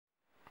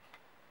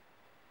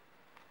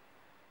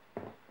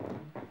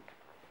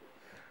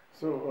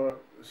So,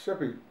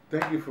 Shepi,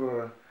 thank you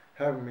for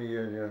having me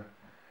in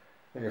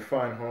your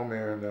fine home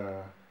here. And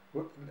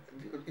what,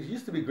 it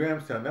used to be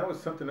Grahamstown. Now it's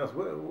something else.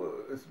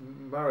 It's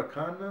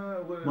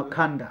Maracana? What is it?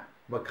 Makanda.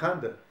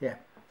 Makanda. Yeah.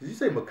 Did you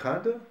say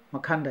Makanda?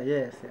 Makanda,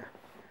 yes, yeah.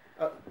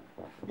 Uh,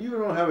 you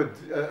don't have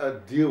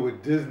a deal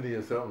with Disney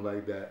or something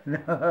like that. No,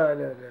 no,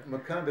 no.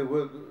 Makanda,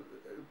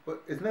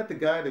 but isn't that the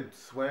guy that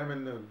swam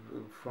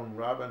from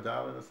Robben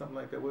Island or something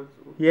like that?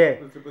 Yeah.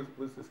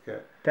 What's this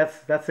cat?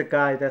 That's a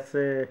guy. That's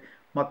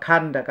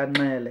Makanda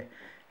Kanmele.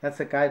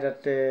 That's a guy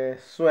that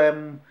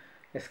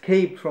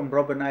escaped from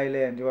Robben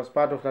Island. He was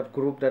part of that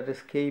group that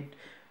escaped,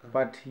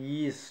 but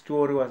his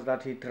story was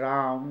that he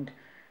drowned.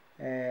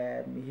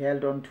 He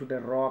held on to the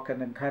rock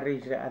and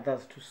encouraged the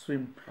others to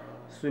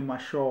swim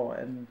ashore,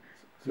 and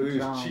so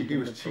he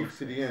was chief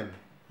to the end.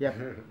 Yep.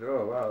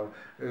 Oh wow!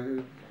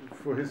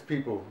 For his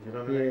people, you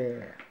know what I mean?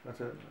 Yeah. That's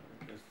a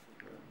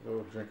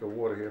little drink of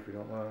water here, if you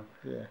don't mind.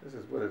 Yeah. This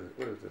is what is it?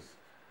 What is this?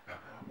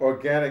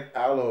 Organic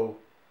aloe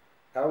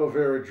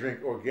vera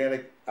drink.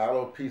 Organic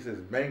aloe pieces,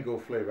 mango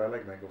flavor. I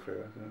like mango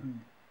flavor.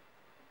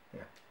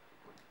 Yeah.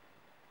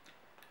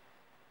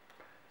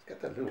 It's got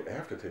that little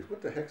aftertaste.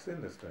 What the heck's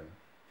in this thing?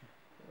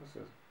 What's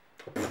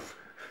this?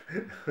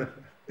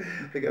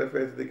 They got a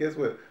fancy. Guess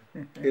what?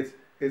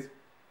 It's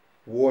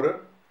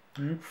water.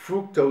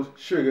 Fructose,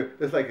 sugar.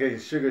 That's like hey,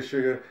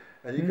 sugar,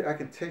 and I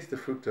can taste the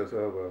fructose.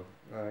 Oh well,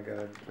 I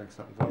gotta drink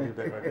something. I'll leave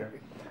that right there.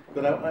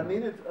 But I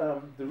needed.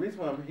 The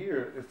reason why I'm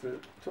here is to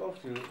talk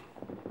to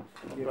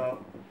you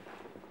about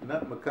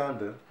not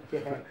Makanda.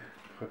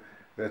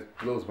 That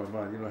blows my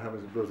mind. You know how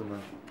much it blows my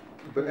mind.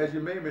 But as you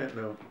may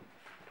know,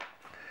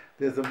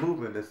 there's a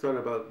movement that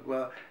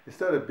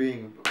started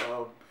being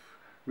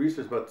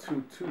researched about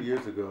two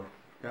years ago.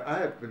 Now I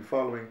have been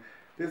following.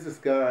 There's this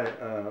guy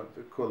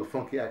called the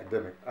Funky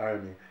Academic,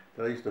 Irony,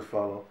 that I used to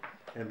follow.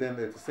 And then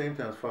at the same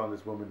time I was following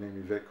this woman named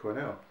Yvette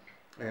Cornell.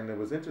 And it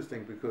was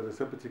interesting because at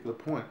some particular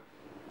point,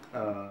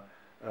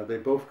 they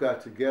both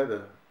got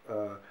together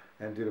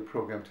and did a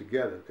program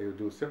together. They would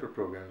do separate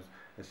programs.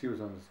 And she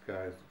was on this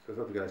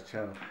other guy's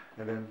channel.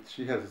 And then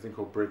she has this thing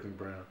called Breaking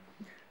Brown.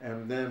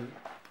 And then,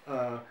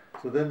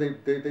 so then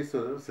they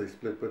sort of, let's say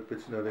split, but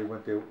you know, they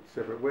went their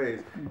separate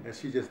ways. And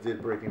she just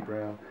did Breaking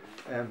Brown.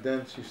 And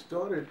then she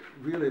started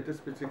really at this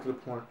particular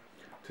point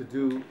to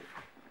do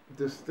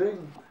this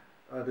thing,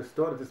 that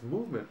started this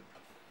movement.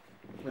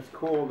 It's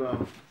called,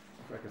 if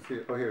I can see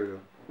it, oh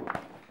here we go,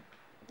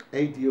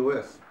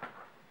 ADOS.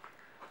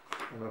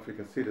 I don't know if you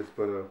can see this,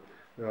 but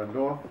there are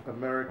North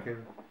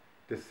American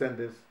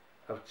descendants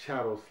of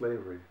chattel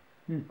slavery.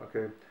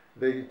 Okay,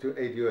 they do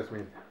ADOS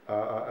means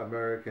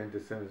American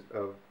descendants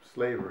of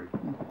slavery.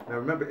 Now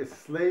remember, it's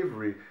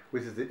slavery,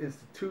 which is the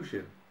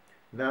institution,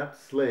 not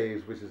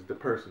slaves, which is the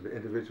person, the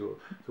individual.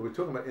 So we're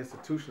talking about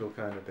institutional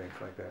kind of things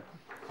like that.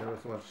 So I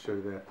just want to show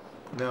you that.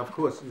 Now, of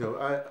course, you know,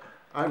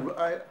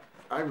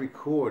 I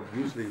record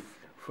usually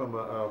from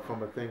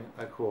a thing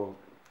I call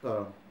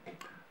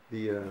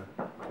the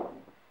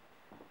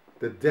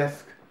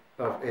desk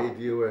of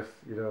ADOS.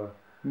 You know,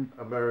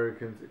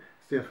 Americans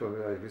stands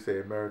for if you say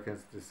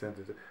Americans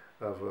descended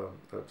of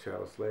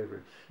chattel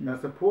slavery. Now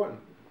it's important,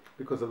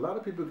 because a lot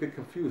of people get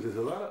confused. There's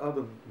a lot of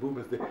other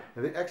movements there,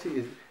 and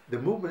the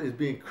movement is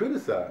being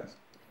criticized.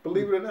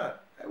 Believe it or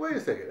not. Hey, wait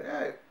a second.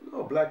 Hey,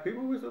 oh, black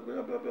people, blah,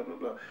 blah, blah, blah,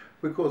 blah.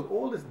 Because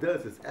all this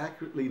does is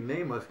accurately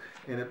name us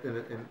in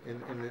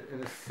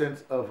a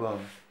sense of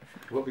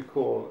what we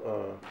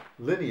call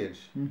lineage,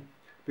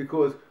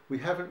 because we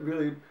haven't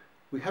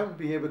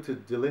been able to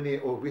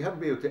delineate, or we haven't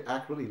been able to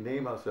accurately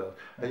name ourselves.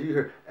 As you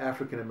hear,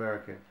 African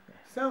American.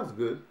 Sounds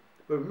good,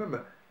 but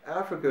remember,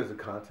 Africa is a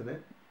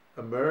continent.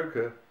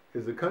 America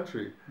is a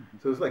country.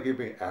 So it's like you're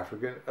being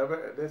African.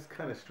 That's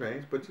kind of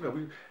strange, but you know,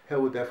 we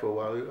held with that for a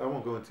while. I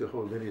won't go into a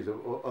whole lineage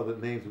of other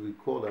names that we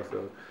call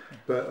ourselves.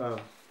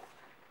 But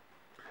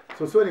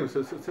so anyway,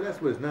 so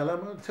that's what it is. Now I'm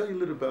going to tell you a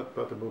little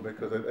about the movement,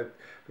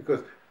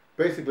 because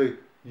basically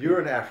you're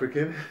an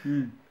African.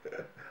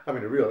 I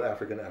mean a real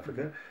African,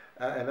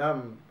 and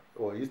I'm,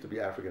 well, I used to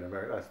be African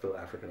American. I'm still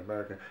African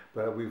American,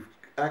 but we've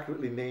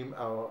accurately named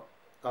our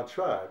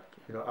tribe,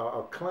 you know,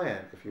 our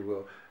clan, if you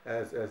will,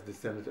 as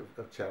descendants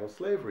of chattel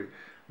slavery.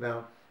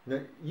 Now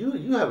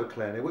you have a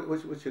clan name.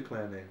 What's your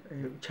clan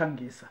name?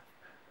 Changisa.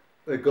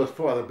 It goes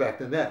farther back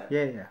than that.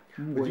 Yeah.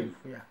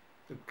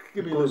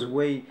 Give me it goes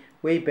way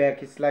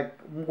back. It's like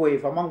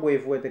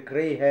Mangwave were the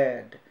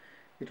grey-haired.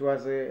 It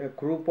was a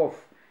group of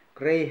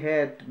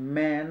grey-haired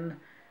men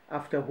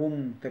after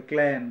whom the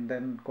clan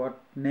then got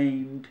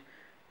named,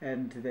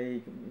 and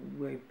they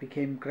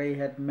became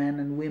grey-haired men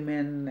and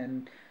women,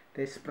 and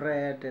they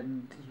spread,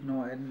 and you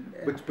know, and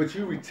but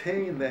you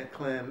retain that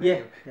clan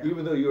name,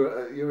 even though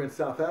you're in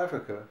South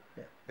Africa,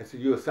 and so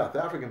you're a South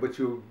African, but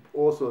you're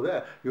also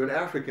that. You're an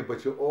African,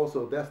 but you're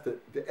also, that's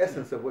the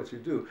essence of what you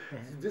do.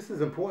 So this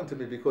is important to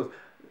me, because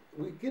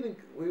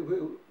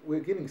we're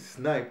getting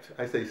sniped.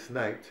 I say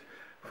sniped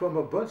from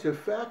a bunch of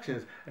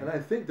factions, and I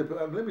think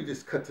let me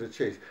just cut to the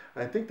chase.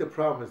 I think the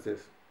problem is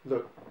this.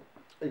 Look,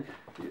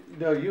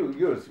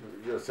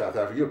 you're South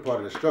Africa. You're part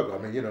of the struggle. I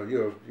mean,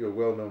 you're a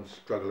well-known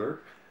struggler,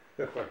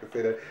 if I can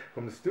say that,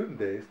 from the student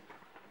days.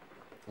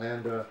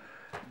 And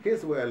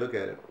here's the way I look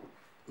at it.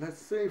 Let's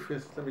say, for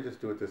instance, let me just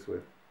do it this way.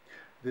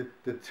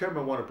 The term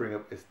I want to bring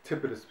up is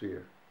tip of the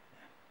spear.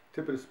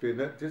 Tip of the spear.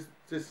 Not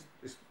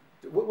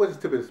what does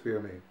tip of the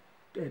spear mean?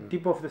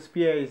 Tip of the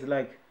spear is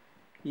like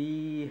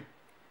inqula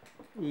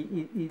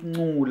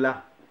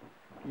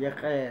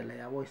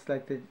yekrele. It's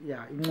like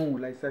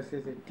inqula. It's like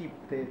the tip,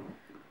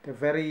 the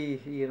very,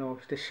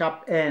 the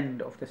sharp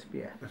end of the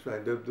spear. That's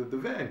right. The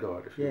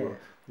vanguard, if you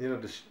will.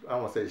 I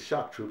won't say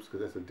shock troops because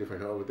that's a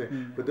different whole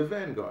thing. But the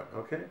vanguard.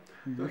 Okay.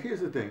 So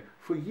here's the thing.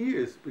 For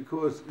years,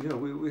 because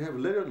we have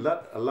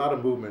a lot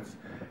of movements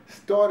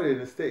started in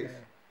the States.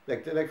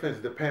 Like for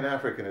instance, the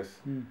Pan-Africanists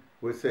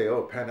would say,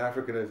 "Oh,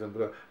 Pan-Africanism,"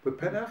 but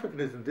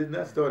Pan-Africanism did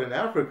not start in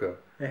Africa.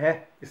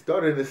 It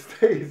started in the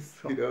States,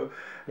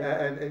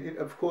 and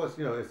of course,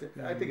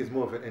 I think it's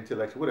more of an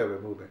intellectual, whatever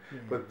movement.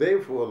 But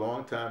they, for a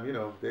long time,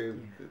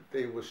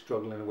 they were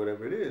struggling,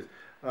 whatever it is.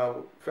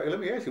 In fact, let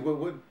me ask you,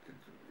 what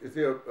is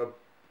there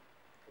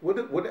what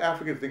do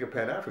Africans think of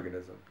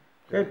Pan-Africanism?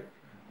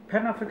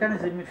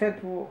 Pan-Africanism, in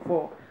fact,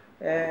 for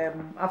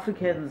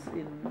Africans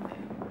in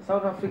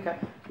South Africa,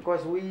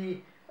 because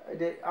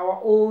our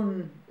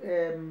own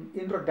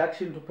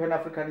introduction to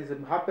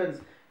Pan-Africanism happens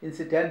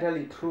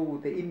incidentally through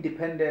the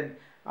independent,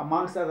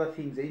 amongst other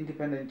things, the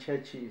independent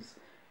churches.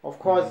 Of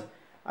course,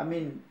 I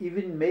mean,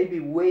 even maybe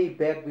way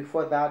back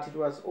before that, it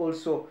was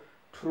also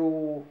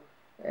through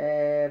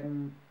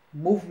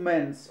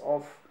movements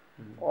of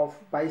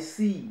by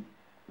sea,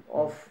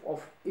 of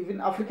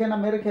even African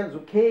Americans who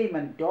came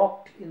and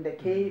docked in the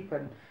Cape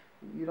and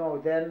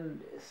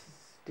then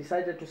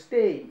decided to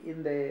stay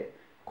in the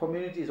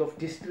communities of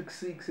District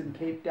 6 in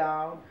Cape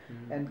Town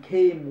and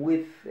came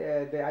with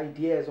the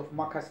ideas of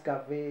Marcus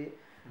Garvey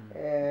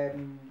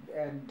and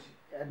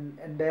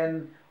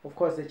then of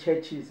course the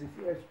churches,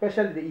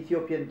 especially the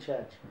Ethiopian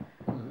church,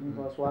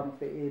 was one of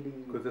the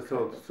early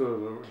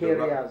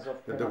carriers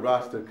of the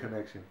Rasta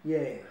connection.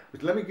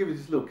 But let me give you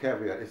this little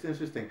caveat. It's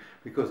interesting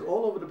because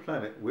all over the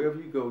planet, wherever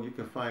you go, you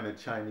can find a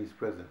Chinese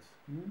presence.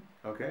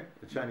 Okay,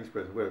 the Chinese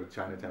presence, wherever,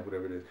 Chinatown,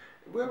 whatever it is,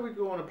 wherever we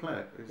go on the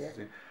planet.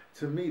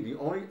 To me, the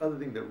only other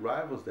thing that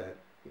rivals that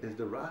is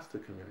the Rasta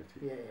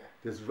community.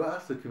 There's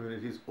Rasta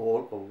communities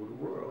all over the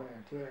world.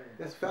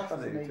 That's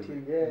fascinating to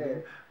me.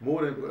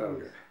 More than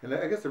and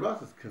I guess the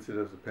Rastas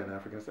consider us a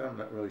Pan-African. So I'm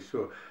not really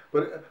sure,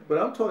 but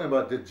I'm talking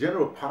about the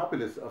general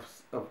populace of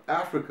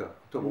Africa,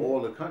 to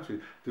all the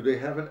countries. Do they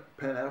have a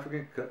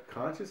Pan-African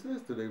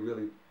consciousness? Do they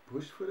really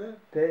push for that?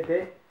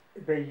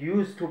 There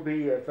used to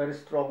be a very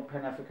strong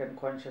Pan-African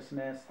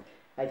consciousness.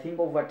 I think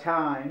over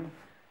time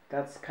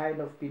that's kind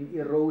of been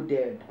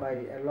eroded by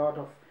a lot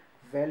of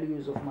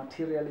values of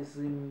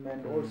materialism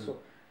and also,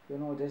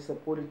 there's the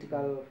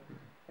political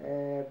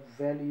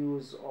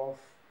values of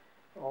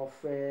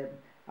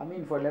I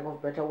mean, for lack of a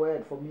better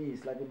word, for me,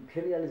 it's like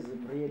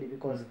imperialism really,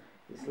 because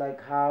it's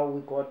like how we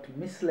got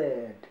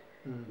misled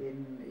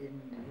in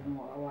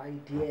our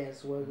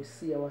ideas, where we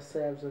see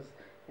ourselves as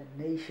a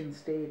nation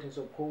state as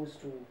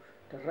opposed to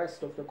the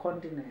rest of the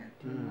continent,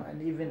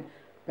 and even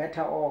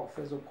better off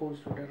as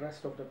opposed to the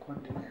rest of the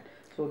continent.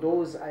 So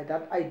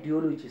that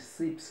ideology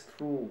seeps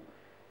through.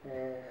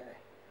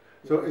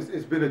 So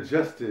it's been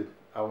adjusted.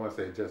 I want to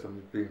say adjusted.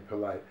 I'm being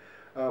polite.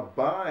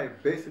 By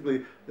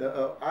basically,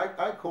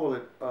 I call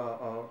it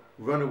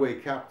runaway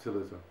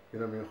capitalism. You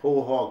know what I mean?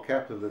 Whole hog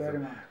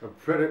capitalism,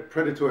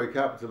 predatory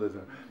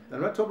capitalism. And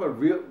I'm not talking about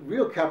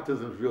real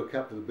capitalism is real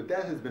capitalism, but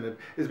that has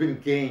been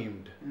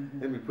gamed.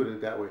 Let me put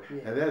it that way.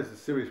 And that is a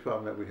serious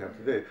problem that we have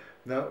today.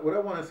 Now, what I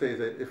want to say is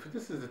that if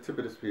this is the tip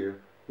of the spear,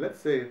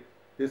 let's say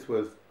this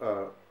was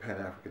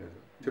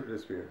Pan-Africanism, tip of the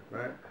spear,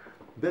 right?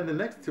 Then the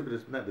next tip of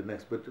the, not the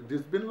next, but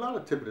there's been a lot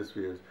of tip of the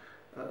spears.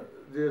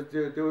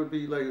 There would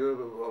be like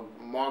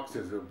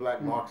Marxism,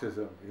 black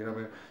Marxism, you know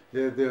what I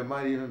mean? There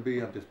might even be,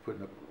 I'm just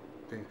putting up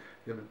things,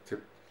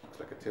 tip, looks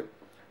like a tip.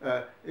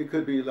 It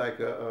could be like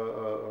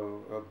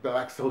a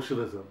black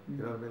socialism,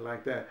 you know what I mean,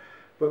 like that.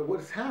 But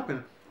what's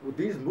happened with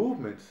these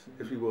movements,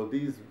 if you will,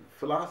 these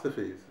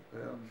philosophies,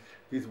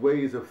 these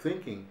ways of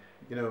thinking,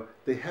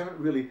 they haven't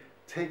really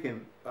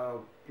taken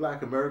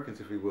black Americans,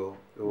 if you will,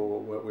 or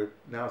what we're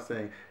now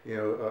saying,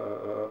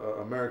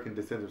 American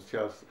descendants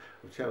of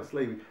child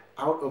slavery,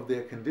 out of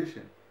their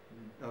condition.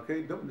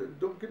 Okay,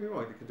 don't get me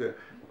wrong.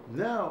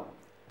 Now,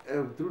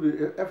 through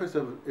the efforts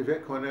of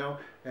Yvette Cornell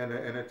and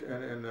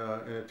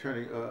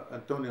attorney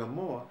Antonio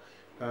Moore,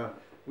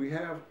 we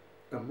have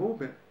a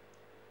movement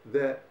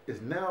that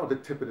is now the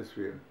tip of the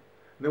spear.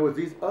 In other words,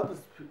 these other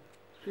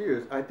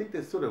spheres, I think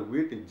they're sort of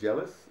weirdly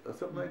jealous or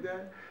something like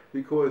that,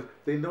 because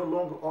they no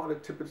longer are the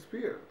tip of the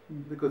spear.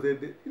 Because they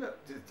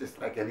just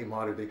like any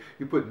modern day,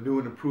 you put new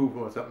and improved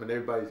on something and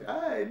everybody's,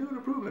 hey, new and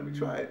improved, let me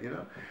try it,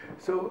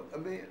 So, I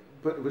mean,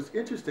 but it was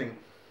interesting,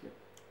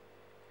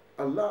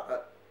 a lot,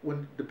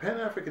 when the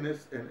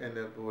Pan-Africanists and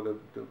the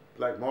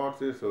black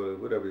Marxists or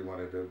whatever you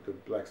wanted, the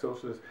black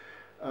socialists,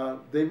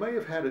 they may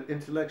have had an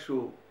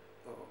intellectual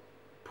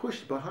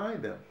push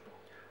behind them,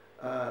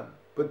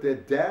 But their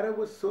data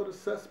was sort of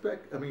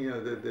suspect. I mean,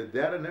 the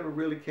data never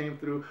really came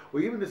through, or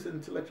even this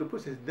intellectual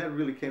push has never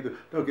really came through.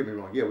 Don't get me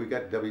wrong. Yeah, we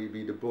got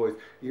W.E.B. Du Bois.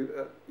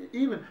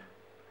 Even,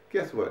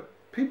 guess what?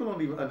 People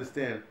don't even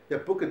understand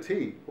that Booker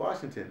T.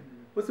 Washington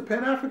was a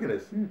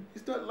Pan-Africanist. He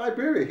started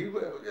Liberia.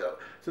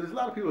 So there's a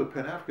lot of people who are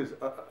Pan-Africans,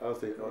 I'll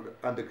say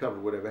undercover,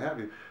 whatever have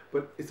you.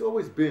 But it's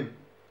always been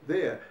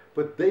there.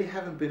 But they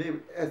haven't been able,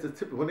 as the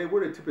tip, when they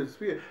were the tip of the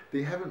spear,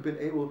 they haven't been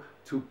able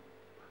to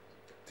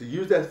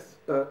use that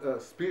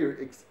spear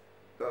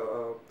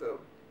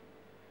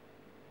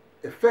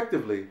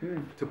effectively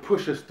to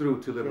push us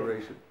through to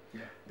liberation.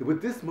 Yeah. With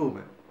this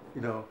movement,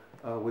 you know,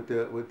 with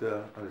the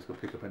I'm just gonna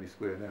pick up any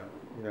square now.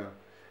 You know,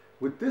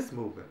 with this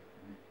movement,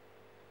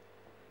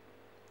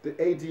 the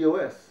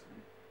ADOS,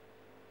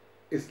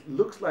 it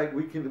looks like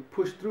we can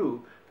push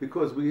through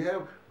because we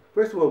have,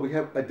 first of all, we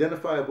have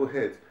identifiable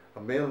heads, a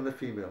male and a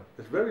female.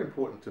 It's very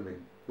important to me.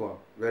 Well,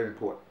 very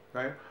important,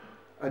 right?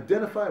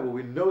 Identifiable.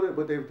 We know that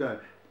what they've done,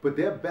 but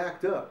they're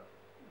backed up.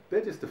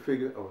 They're just a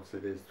figure. Oh, so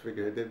there's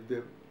figure.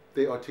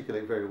 They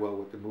articulate very well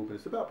what the movement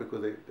is about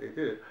because they did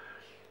it.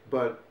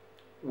 But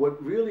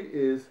what really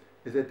is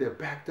that they're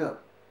backed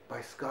up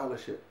by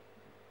scholarship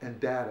and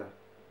data.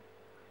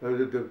 One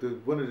of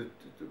the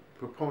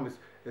proponents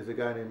is a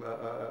guy named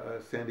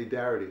Sandy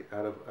Darity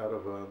out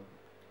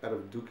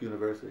of Duke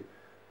University.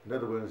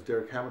 Another one is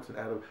Derek Hamilton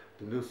out of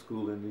the New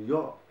School in New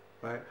York.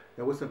 Right?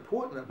 Now, what's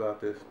important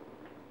about this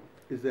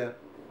is that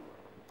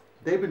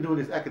they've been doing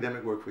this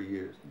academic work for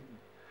years.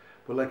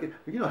 But like,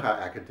 you know how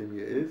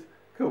academia is.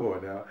 Come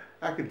on now,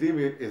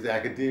 academia is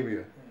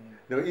academia.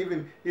 You know,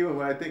 even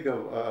when I think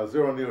of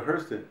Zora Neale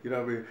Hurston, you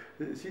know, what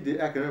I mean, she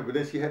did academic, but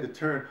then she had to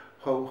turn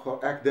her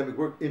academic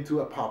work into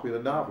a popular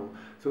novel.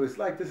 So it's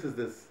like this is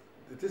the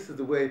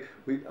way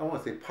I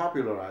want to say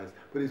popularized,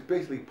 but it's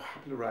basically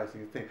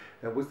popularizing the thing.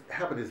 And what's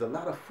happened is a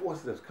lot of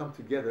forces have come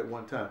together at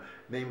one time,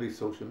 namely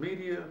social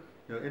media,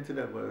 you know,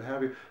 internet, what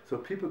have you. So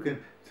people can.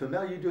 So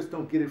now you just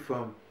don't get it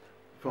from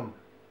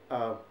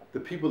the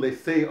people they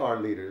say are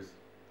leaders.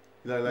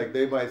 You know, like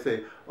they might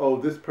say,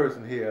 "Oh, this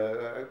person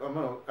here,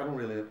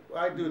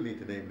 I do need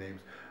to name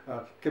names."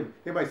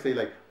 They might say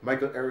like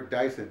Michael Eric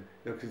Dyson,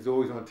 you know, because he's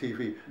always on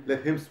TV.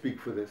 Let him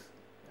speak for this,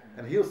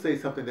 and he'll say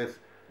something that's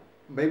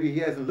maybe he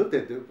hasn't looked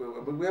at.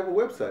 But we have a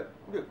website,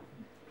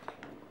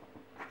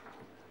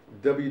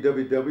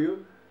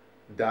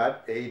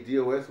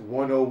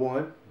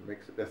 www.ados101.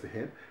 That's a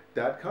hint.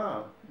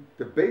 .com.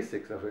 The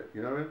basics of it.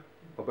 You know what I mean?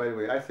 Oh, by the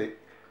way, I say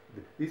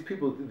these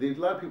people. A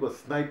lot of people are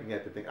sniping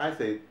at the thing. I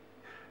say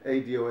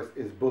ADOS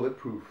is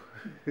bulletproof.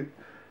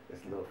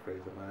 That's a little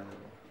phrase of mine.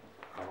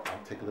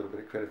 I'll take a little bit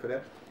of credit for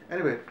that.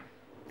 Anyway,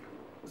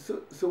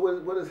 so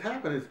what has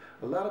happened is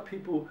a lot of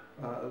people,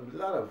 a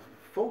lot of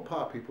faux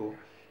pas people,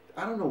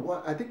 I don't know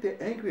why, I think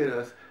they're angry at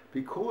us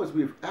because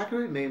we've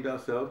accurately named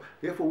ourselves.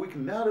 Therefore, we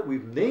can, now that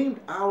we've named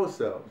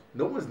ourselves,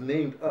 no one's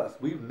named us,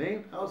 we've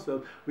named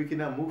ourselves, we can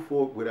now move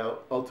forward with our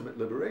ultimate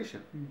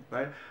liberation,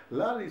 right? A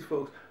lot of these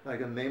folks,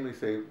 like I namely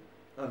say,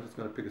 I'm just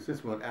going to pick a,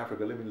 since we're in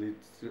Africa, let me lead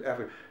to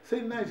Africa. Say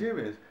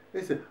Nigerians,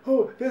 they said,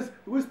 oh,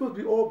 we're supposed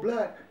to be all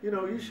black, you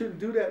know, you shouldn't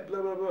do that,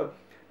 blah, blah, blah.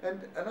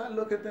 And I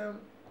look at them,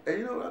 and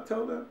you know what I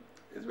tell them?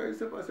 It's very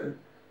simple. I said,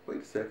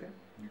 wait a second,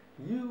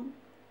 in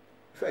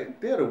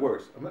fact, they're the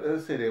worst.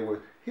 Let's say they're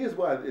worse. Here's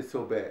why it's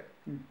so bad.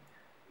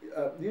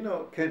 You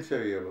know, Ken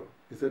Sarajevo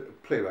is a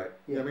playwright,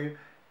 you know what I mean?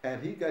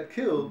 And he got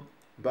killed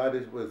by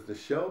the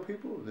Shell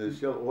people, the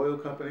Shell Oil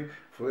Company,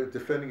 for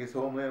defending his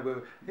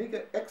homeland. He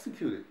got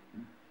executed.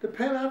 The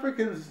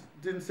Pan-Africans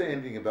didn't say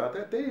anything about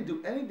that. They didn't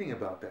do anything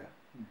about that,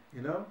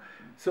 you know?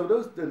 So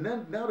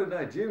now the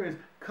Nigerians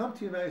come to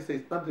the United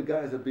States under the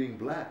guise of being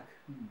black,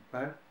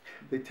 right?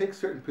 They take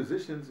certain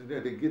positions and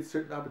they get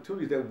certain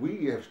opportunities that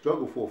we have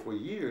struggled for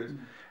years,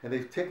 and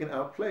they've taken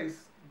our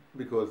place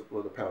because,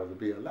 well, the powers that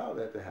be allow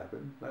that to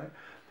happen, right?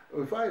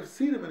 If I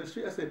see them in the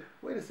street, I say,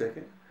 wait a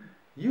second,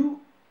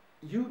 you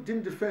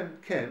didn't defend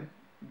Ken,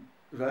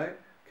 right?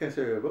 Ken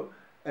Sarajevo,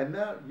 and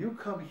now you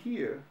come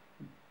here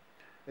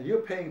and you're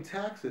paying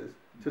taxes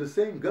to the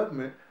same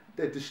government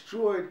that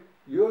destroyed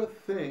your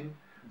thing.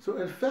 So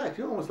in fact,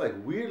 you're almost like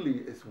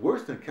weirdly, it's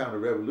worse than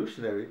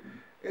counter-revolutionary.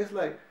 It's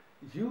like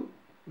you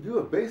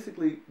are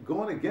basically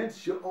going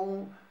against your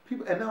own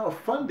people and now are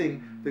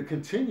funding the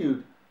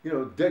continued, you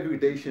know,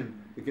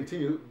 degradation, the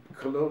continued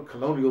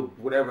colonial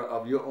whatever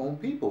of your own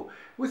people,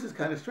 which is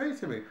kind of strange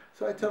to me.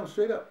 So I tell them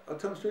straight up,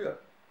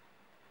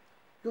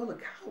 you're the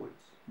cowards.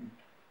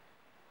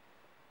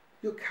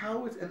 You're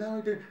cowards, and not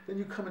only then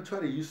you come and try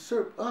to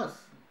usurp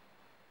us.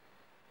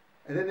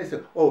 And then they say,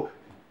 oh,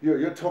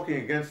 you're talking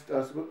against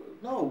us.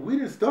 No, we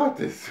didn't start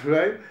this,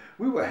 right?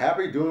 We were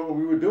happy doing what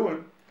we were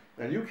doing,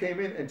 and you came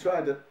in and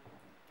tried to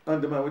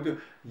undermine what we're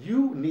doing.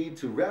 You need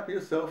to wrap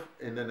yourself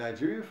in the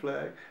Nigerian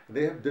flag. And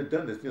they've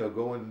done this, you know,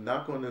 go and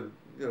knock on the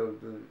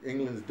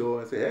England's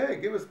door and say, hey,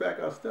 give us back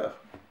our stuff.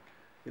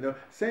 You know,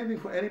 same thing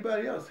for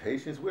anybody else,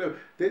 Haitians, whatever.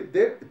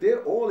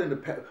 They're all in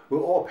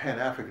we're all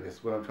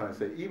Pan-Africanists, what I'm trying to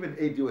say. Even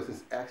ADOS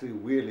is actually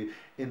weirdly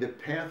in the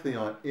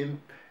pantheon in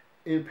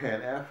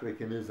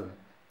Pan-Africanism.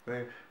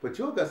 Right? But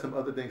y'all got some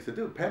other things to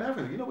do.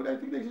 Pan-Africans, you know what I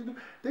think they should do?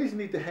 They just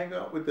need to hang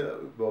out with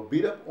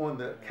beat up on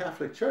the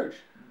Catholic Church.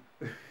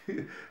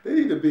 They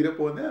need to beat up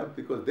on them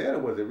because they're the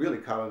ones that really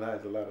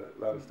colonized a lot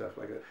of stuff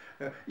like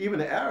that. Even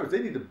the Arabs, they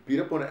need to beat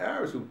up on the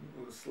Arabs who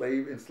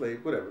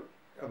enslaved, whatever.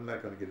 I'm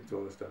not going to get into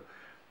all this stuff.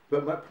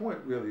 But my point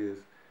really is,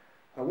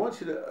 I want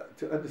you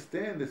to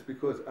understand this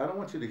because I don't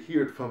want you to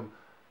hear it from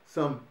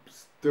some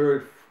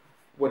third,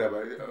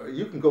 whatever.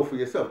 You can go for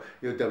yourself.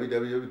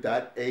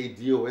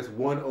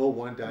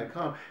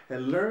 www.ados101.com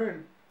and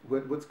learn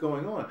what's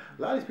going on.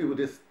 A lot of these people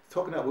just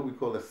talking out what we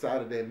call the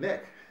side of their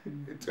neck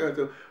in terms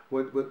of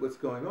what's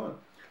going on.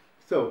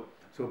 So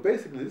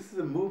basically, this is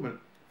a movement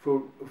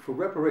for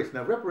reparation.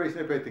 Now, reparation,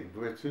 everybody thinks,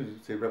 as soon as you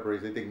say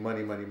reparation, they think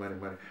money, money, money,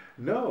 money.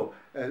 No,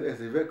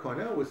 as Yvette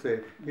Cornell would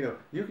say,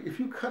 if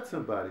you cut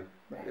somebody,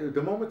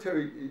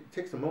 it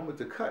takes a moment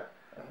to cut,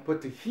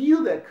 but to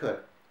heal that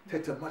cut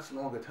takes a much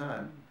longer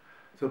time.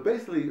 So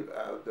basically,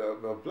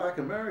 Black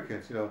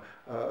Americans,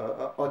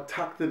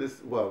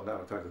 autochthonous, well,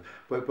 not autochthonous,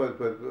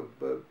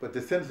 but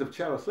descendants of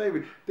chattel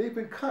slavery, they've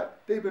been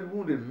cut, they've been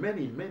wounded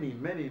many, many,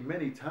 many,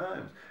 many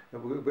times.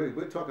 And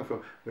we're talking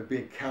from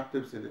being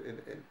captives in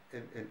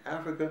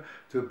Africa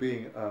to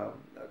being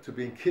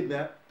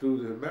kidnapped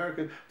through the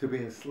Americans to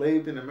being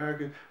enslaved in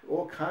America,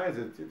 all kinds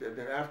of.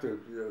 Then after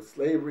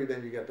slavery,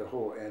 then you got the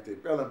whole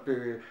antebellum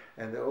period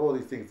and all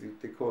these things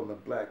they call them the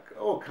black,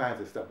 all kinds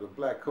of stuff, the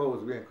black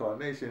codes,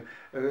 reincarnation,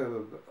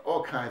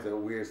 all kinds of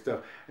weird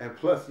stuff, and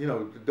plus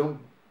not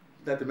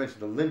to mention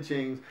the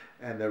lynchings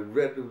and the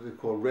what they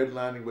call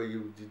redlining, where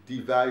you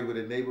devalue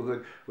a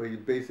neighborhood, where you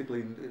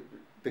basically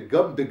the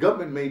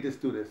government made this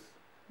do this.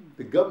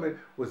 The government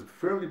was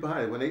firmly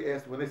behind it when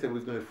they said we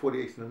was going to 40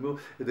 acres and a mule.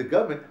 It's the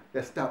government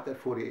that stopped that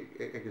 40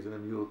 acres and a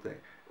mule thing.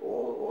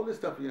 All this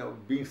stuff,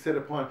 being set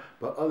upon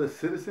by other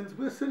citizens.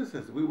 We're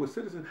citizens. We were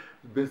citizens.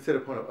 Been set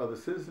upon by other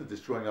citizens,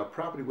 destroying our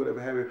property,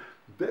 whatever have you.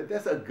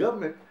 That's a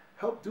government.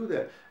 Help do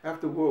that.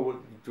 After World War,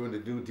 during the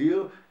New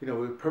Deal,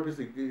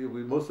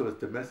 most of us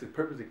domestic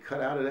purposely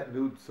cut out of that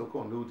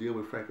so-called New Deal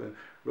with Franklin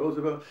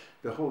Roosevelt.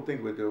 The whole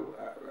thing with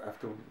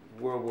after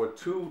World War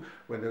II,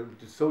 when the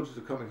soldiers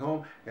are coming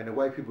home and the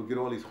white people get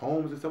all these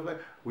homes and stuff like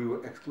that, we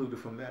were excluded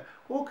from that.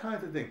 All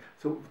kinds of things.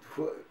 So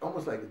for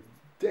almost like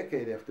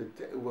decade after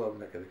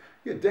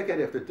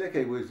decade after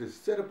decade was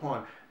just set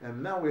upon,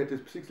 and now we're at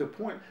this particular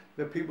point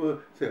that people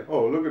say,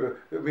 oh, look at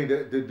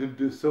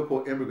the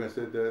so-called immigrants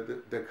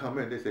that come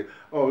in, they say,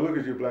 oh, look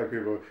at you black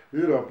people,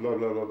 you don't blah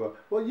blah blah blah.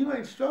 Well, you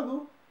ain't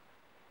struggled.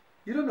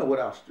 You don't know what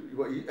our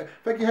in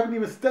fact, you haven't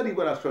even studied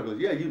what our struggle is.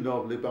 Yeah,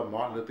 about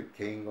Martin Luther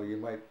King, or you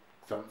might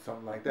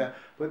something like that,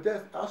 but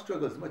our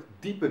struggle is much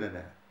deeper than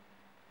that,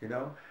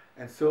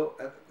 And so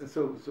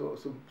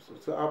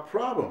our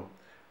problem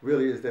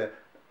really is that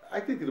I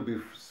think it'll be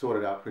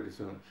sorted out pretty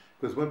soon,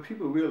 because when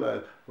people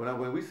realize,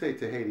 when we say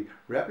to Haiti,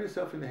 wrap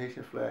yourself in the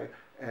Haitian flag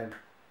and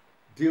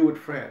deal with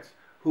France,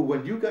 who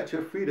when you got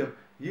your freedom,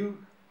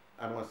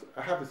 I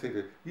have to say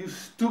that you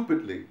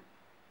stupidly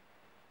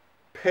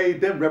paid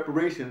them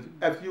reparations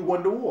after you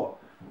won the war.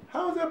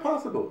 How is that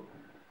possible?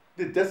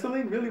 Did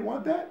Dessalines really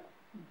want that?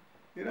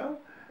 I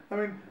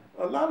mean,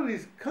 a lot of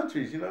these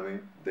countries,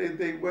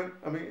 they went.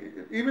 I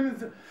mean,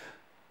 even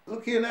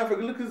look here in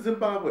Africa, look at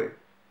Zimbabwe.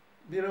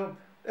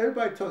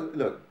 Everybody talks.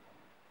 Look,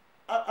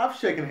 I've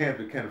shaken hands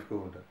with Kenneth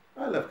Kaunda.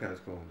 I love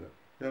Kenneth Kaunda.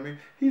 You know what I mean?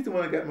 He's the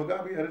one that got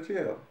Mugabe out of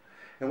jail.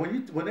 And when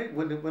they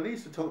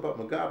used to talk about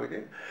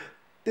Mugabe,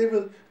 they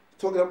were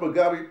talking about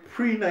Mugabe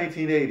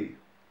pre-1980.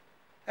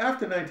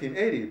 After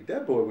 1980,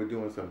 that boy was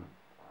doing some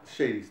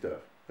shady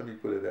stuff. Let me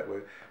put it that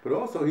way. But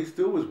also, he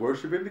still was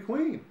worshiping the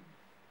Queen.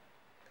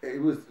 It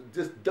was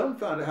just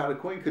dumbfounded how the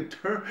Queen could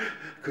turn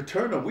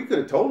him. We could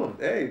have told him,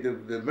 hey,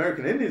 the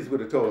American Indians would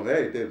have told him,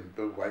 hey, the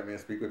white man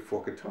speak with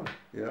forked tongue,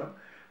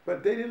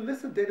 But they didn't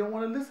listen. They don't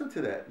want to listen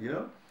to that,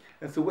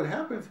 And so what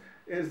happens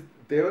is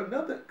they're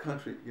another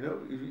country,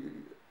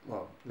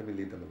 Well, let me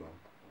leave them alone.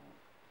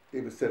 They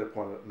were set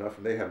upon enough,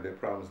 and they have their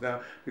problems now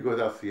because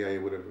our CIA,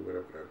 whatever,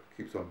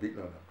 keeps on beating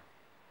on them.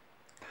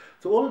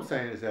 So all I'm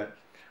saying is that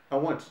I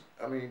want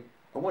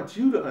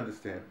you to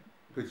understand,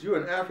 because you're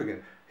an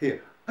African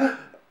here.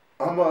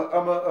 I'm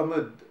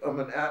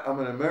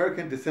an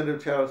American descendant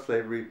of chattel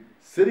slavery,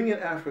 sitting in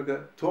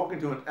Africa, talking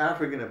to an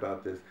African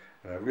about this,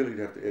 and I really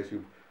have to ask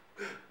you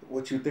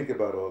what you think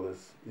about all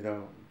this.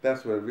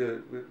 That's what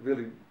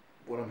really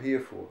what I'm here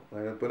for.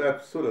 But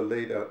I've sort of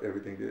laid out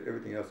everything.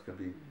 Everything else can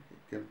be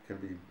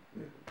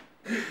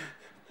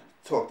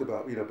talked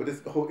about. But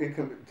this whole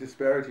income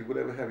disparity,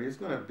 whatever have you, it's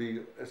gonna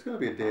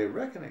be a day of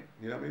reckoning.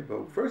 You know what I mean?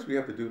 But first we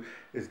have to do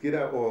is get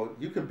out. Or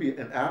you can be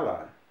an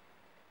ally.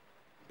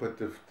 But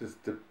the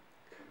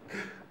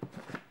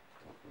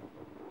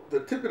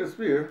tip of the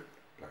spear,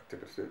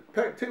 tip of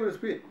the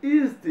spear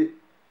is the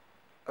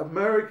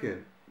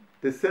American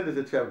descendants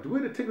of chattel.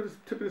 We're the tip of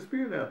the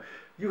spear now.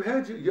 You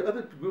had your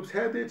other groups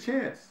had their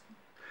chance.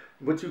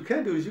 What you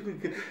can do is you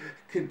can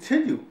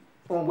continue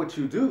on what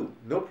you do,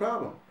 no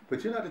problem.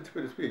 But you're not the tip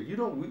of the spear. You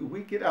don't.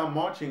 We get our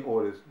marching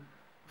orders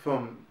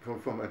from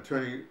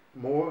Attorney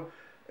Moore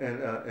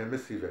and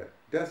Miss Yvette.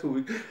 That's who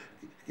we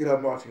get our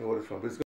marching orders from. But it's